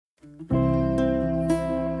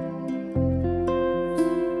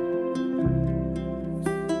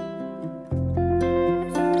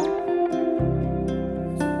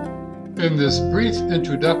In this brief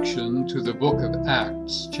introduction to the book of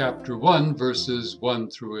Acts, chapter 1, verses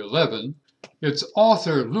 1 through 11, its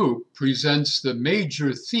author Luke presents the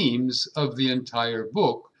major themes of the entire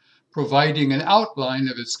book, providing an outline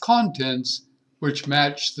of its contents which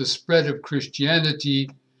match the spread of Christianity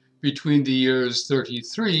between the years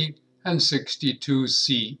 33 and 62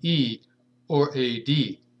 CE, or AD.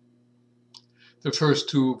 The first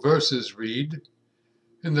two verses read,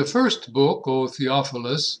 "In the first book, O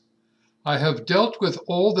Theophilus, I have dealt with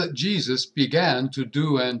all that Jesus began to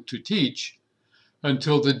do and to teach,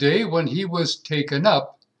 until the day when he was taken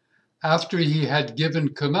up, after he had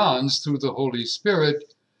given commands through the Holy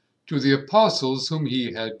Spirit to the apostles whom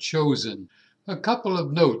he had chosen." A couple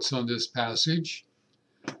of notes on this passage.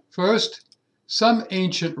 First, some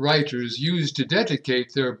ancient writers used to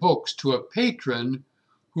dedicate their books to a patron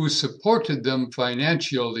who supported them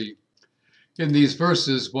financially. In these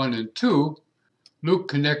verses 1 and 2, Luke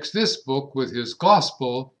connects this book with his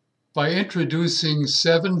gospel by introducing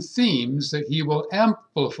 7 themes that he will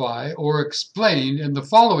amplify or explain in the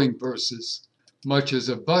following verses, much as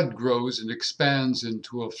a bud grows and expands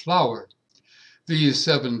into a flower. These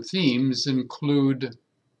 7 themes include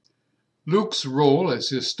Luke's role as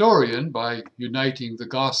historian by uniting the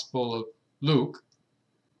Gospel of Luke.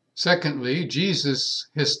 Secondly, Jesus'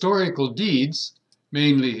 historical deeds,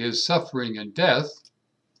 mainly his suffering and death.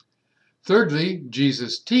 Thirdly,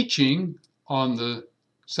 Jesus' teaching on the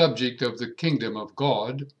subject of the kingdom of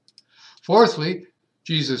God. Fourthly,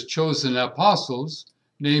 Jesus' chosen apostles,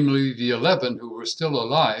 namely the 11 who were still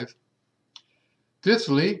alive.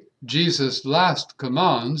 Fifthly, Jesus' last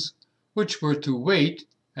commands, which were to wait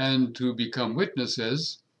and to become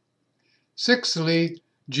witnesses. Sixthly,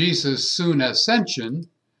 Jesus' soon ascension.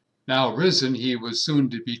 Now risen, he was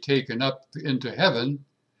soon to be taken up into heaven.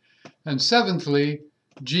 And seventhly,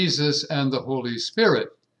 Jesus and the Holy Spirit,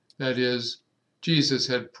 that is, Jesus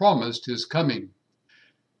had promised his coming.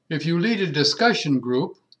 If you lead a discussion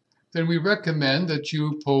group, then we recommend that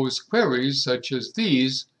you pose queries such as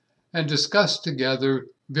these and discuss together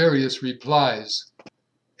various replies.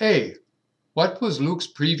 A. What was Luke's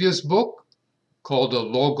previous book, called a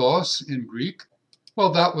Logos in Greek?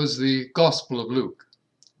 Well, that was the Gospel of Luke.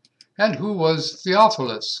 And who was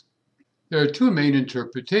Theophilus? There are 2 main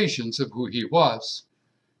interpretations of who he was.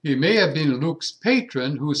 He may have been Luke's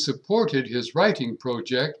patron who supported his writing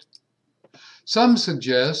project. Some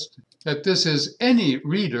suggest that this is any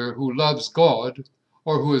reader who loves God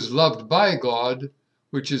or who is loved by God,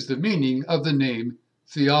 which is the meaning of the name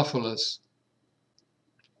Theophilus.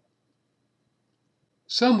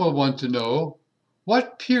 Some will want to know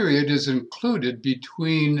what period is included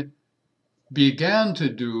between began to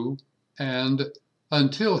do and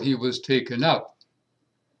until he was taken up.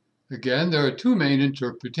 Again, there are 2 main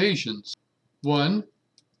interpretations. One,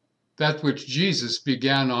 that which Jesus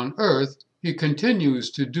began on earth, he continues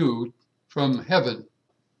to do from heaven.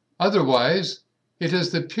 Otherwise, it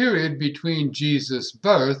is the period between Jesus'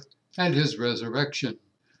 birth and his resurrection.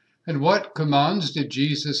 And what commands did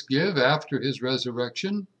Jesus give after his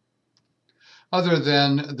resurrection? Other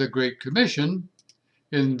than the Great Commission,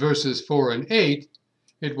 in verses 4 and 8,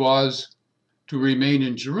 it was to remain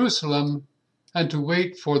in Jerusalem and to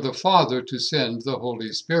wait for the Father to send the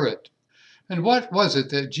Holy Spirit. And what was it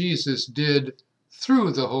that Jesus did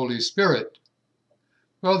through the Holy Spirit?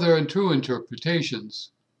 Well, there are 2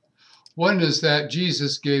 interpretations. One is that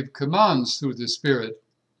Jesus gave commands through the Spirit.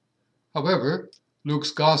 However,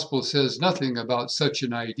 Luke's Gospel says nothing about such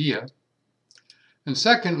an idea. And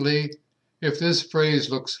secondly, if this phrase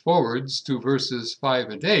looks forwards to verses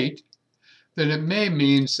 5 and 8, then it may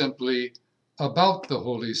mean simply about the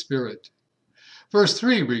Holy Spirit. Verse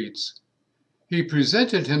 3 reads, "He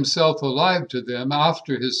presented himself alive to them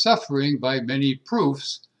after his suffering by many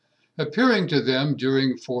proofs, appearing to them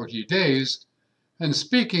during 40 days, and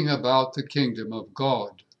speaking about the kingdom of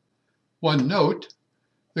God." One note,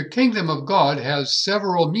 the kingdom of God has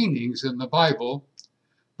several meanings in the Bible,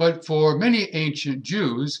 but for many ancient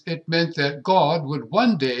Jews, it meant that God would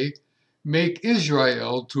one day make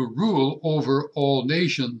Israel to rule over all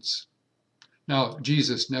nations. Now,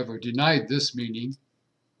 Jesus never denied this meaning.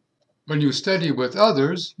 When you study with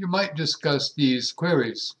others, you might discuss these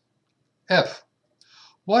queries. F.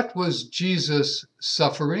 What was Jesus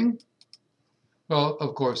suffering? Well,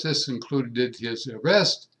 of course, this included his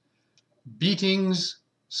arrest, beatings,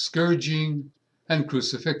 scourging, and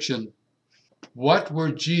crucifixion. What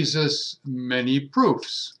were Jesus' many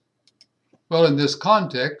proofs? Well, in this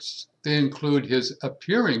context, they include his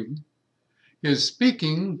appearing, his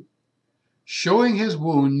speaking, showing his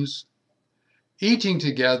wounds, eating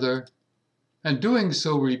together, and doing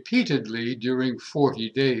so repeatedly during 40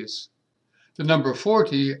 days. The number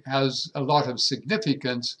 40 has a lot of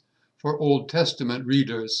significance for Old Testament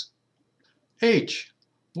readers. H.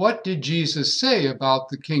 What did Jesus say about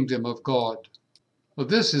the kingdom of God? Well,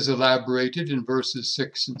 this is elaborated in verses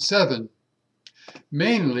 6 and 7.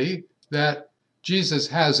 Mainly that Jesus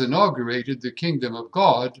has inaugurated the kingdom of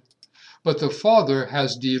God, but the Father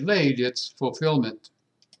has delayed its fulfillment.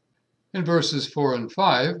 In verses 4 and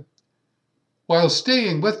 5, while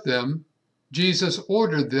staying with them, Jesus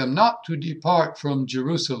ordered them not to depart from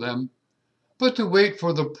Jerusalem, but to wait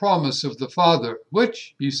for the promise of the Father,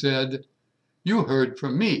 which, he said, you heard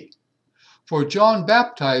from me. For John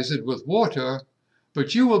baptized with water,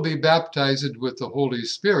 but you will be baptized with the Holy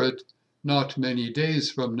Spirit not many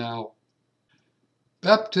days from now.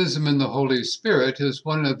 Baptism in the Holy Spirit is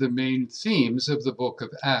one of the main themes of the book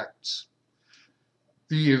of Acts.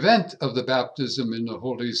 The event of the baptism in the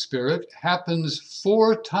Holy Spirit happens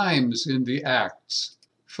 4 times in the Acts.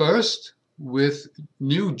 First, with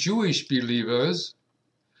new Jewish believers.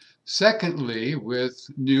 Secondly, with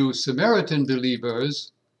new Samaritan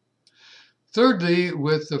believers. Thirdly,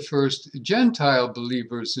 with the first Gentile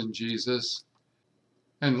believers in Jesus.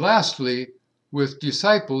 And lastly, with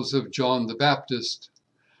disciples of John the Baptist.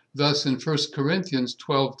 Thus, in 1 Corinthians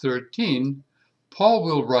 12:13, Paul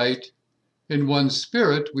will write, in one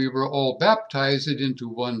spirit we were all baptized into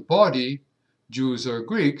one body, Jews or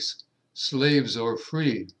Greeks, slaves or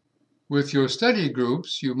free. With your study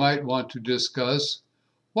groups, you might want to discuss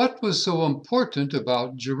what was so important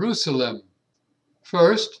about Jerusalem.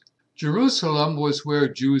 First, Jerusalem was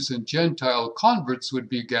where Jews and Gentile converts would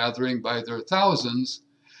be gathering by their thousands,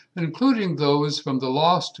 including those from the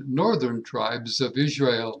lost northern tribes of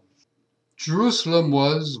Israel. Jerusalem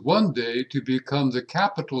was one day to become the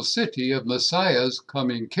capital city of Messiah's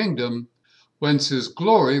coming kingdom, whence his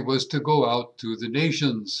glory was to go out to the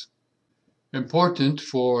nations. Important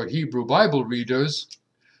for Hebrew Bible readers,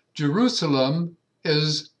 Jerusalem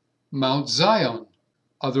is Mount Zion,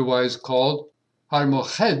 otherwise called Har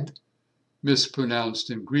Moched, mispronounced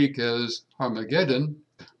in Greek as Armageddon,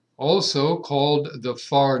 also called the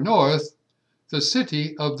far north, the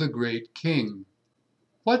city of the great king.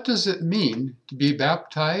 What does it mean to be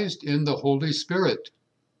baptized in the Holy Spirit?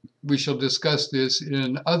 We shall discuss this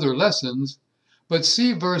in other lessons, but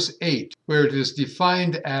see verse 8, where it is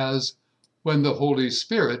defined as when the Holy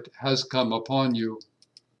Spirit has come upon you.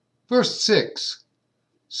 Verse 6,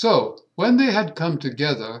 so when they had come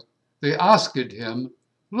together, they asked him,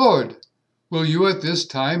 Lord, will you at this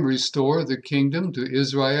time restore the kingdom to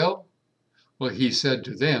Israel? Well, he said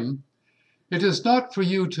to them, it is not for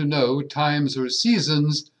you to know times or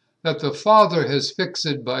seasons that the Father has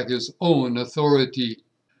fixed by his own authority.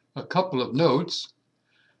 A couple of notes.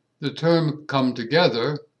 The term come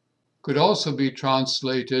together could also be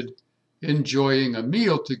translated enjoying a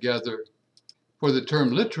meal together, for the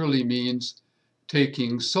term literally means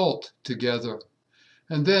taking salt together.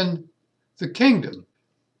 And then the kingdom.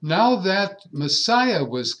 Now that Messiah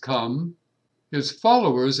was come, his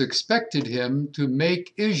followers expected him to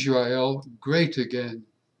make Israel great again.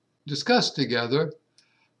 Discuss together,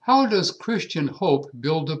 how does Christian hope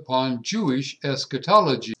build upon Jewish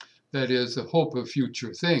eschatology, that is, the hope of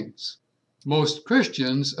future things? Most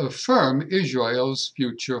Christians affirm Israel's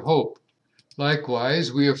future hope.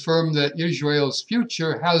 Likewise, we affirm that Israel's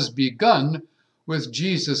future has begun with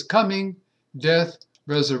Jesus' coming, death,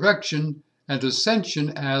 resurrection, and ascension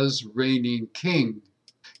as reigning king.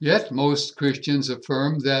 Yet most Christians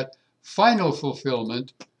affirm that final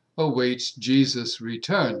fulfillment awaits Jesus'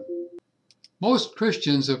 return. Most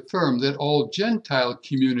Christians affirm that all Gentile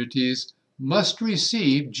communities must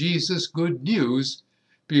receive Jesus' good news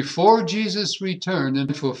before Jesus' return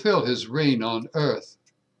and fulfill his reign on earth.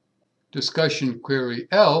 Discussion query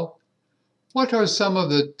L. What are some of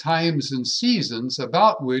the times and seasons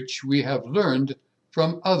about which we have learned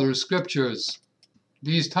from other scriptures?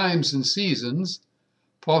 These times and seasons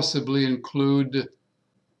possibly include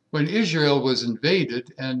when Israel was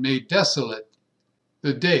invaded and made desolate.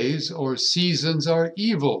 The days or seasons are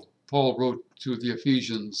evil, Paul wrote to the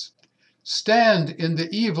Ephesians. Stand in the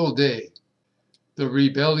evil day. The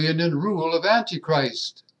rebellion and rule of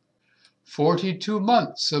Antichrist. 42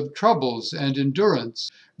 months of troubles and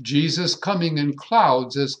endurance. Jesus coming in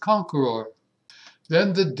clouds as conqueror.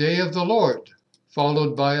 Then the day of the Lord,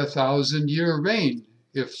 followed by a 1,000-year reign,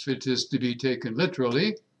 if it is to be taken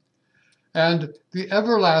literally, and the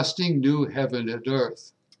everlasting new heaven and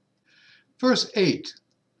earth. Verse 8,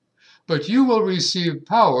 but you will receive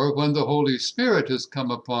power when the Holy Spirit has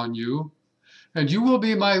come upon you, and you will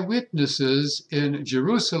be my witnesses in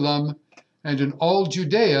Jerusalem and in all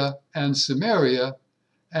Judea and Samaria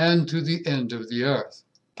and to the end of the earth.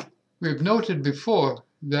 We've noted before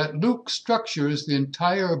that Luke structures the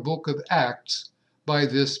entire book of Acts by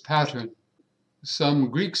this pattern. Some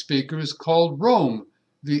Greek speakers called Rome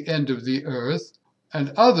the end of the earth, and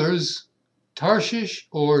others Tarshish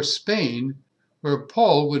or Spain, where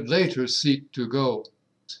Paul would later seek to go.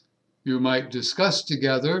 You might discuss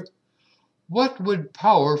together, what would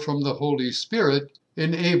power from the Holy Spirit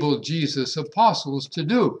enable Jesus' apostles to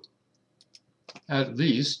do? At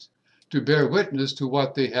least, to bear witness to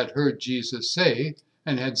what they had heard Jesus say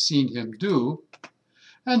and had seen him do,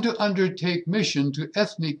 and to undertake mission to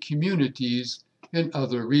ethnic communities in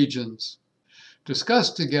other regions.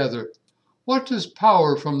 Discuss together, what does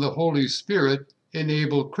power from the Holy Spirit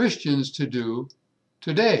enable Christians to do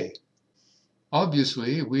today?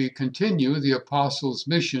 Obviously, we continue the apostles'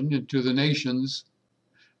 mission into the nations.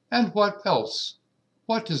 And what else?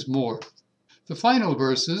 What is more? The final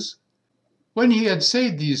verses, when he had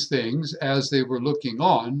said these things as they were looking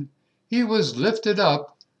on, he was lifted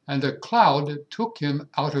up, and a cloud took him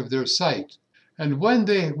out of their sight. And when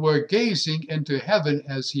they were gazing into heaven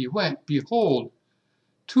as he went, behold,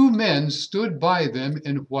 2 men stood by them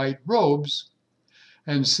in white robes,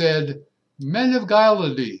 and said, Men of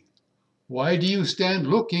Galilee, why do you stand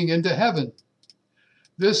looking into heaven?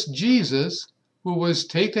 This Jesus, who was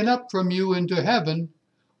taken up from you into heaven,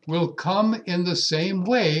 will come in the same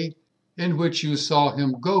way in which you saw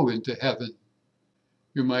him go into heaven.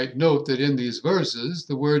 You might note that in these verses,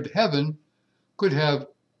 the word heaven could have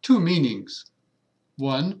 2 meanings.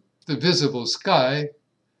 One, the visible sky,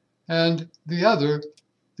 and the other,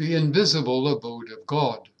 the invisible abode of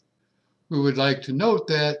God. We would like to note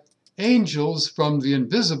that angels from the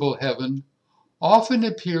invisible heaven often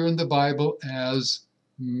appear in the Bible as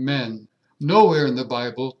men. Nowhere in the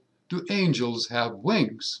Bible do angels have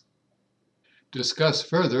wings. Discuss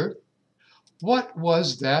further, what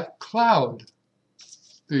was that cloud?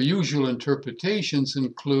 The usual interpretations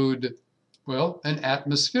include, an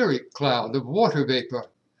atmospheric cloud of water vapor.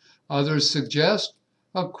 Others suggest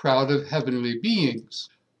a crowd of heavenly beings,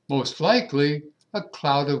 most likely a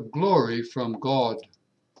cloud of glory from God.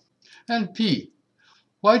 And P,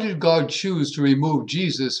 why did God choose to remove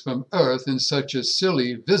Jesus from earth in such a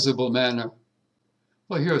silly, visible manner?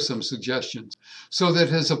 Well, here are some suggestions. So that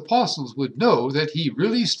his apostles would know that he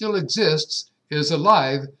really still exists, is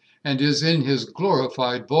alive, and is in his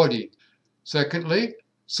glorified body. Secondly,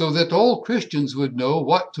 so that all Christians would know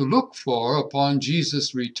what to look for upon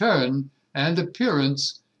Jesus' return and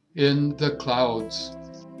appearance in the clouds.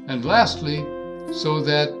 And lastly, so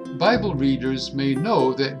that Bible readers may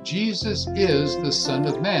know that Jesus is the Son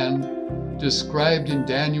of Man, described in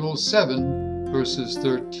Daniel 7, verses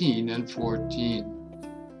 13 and 14.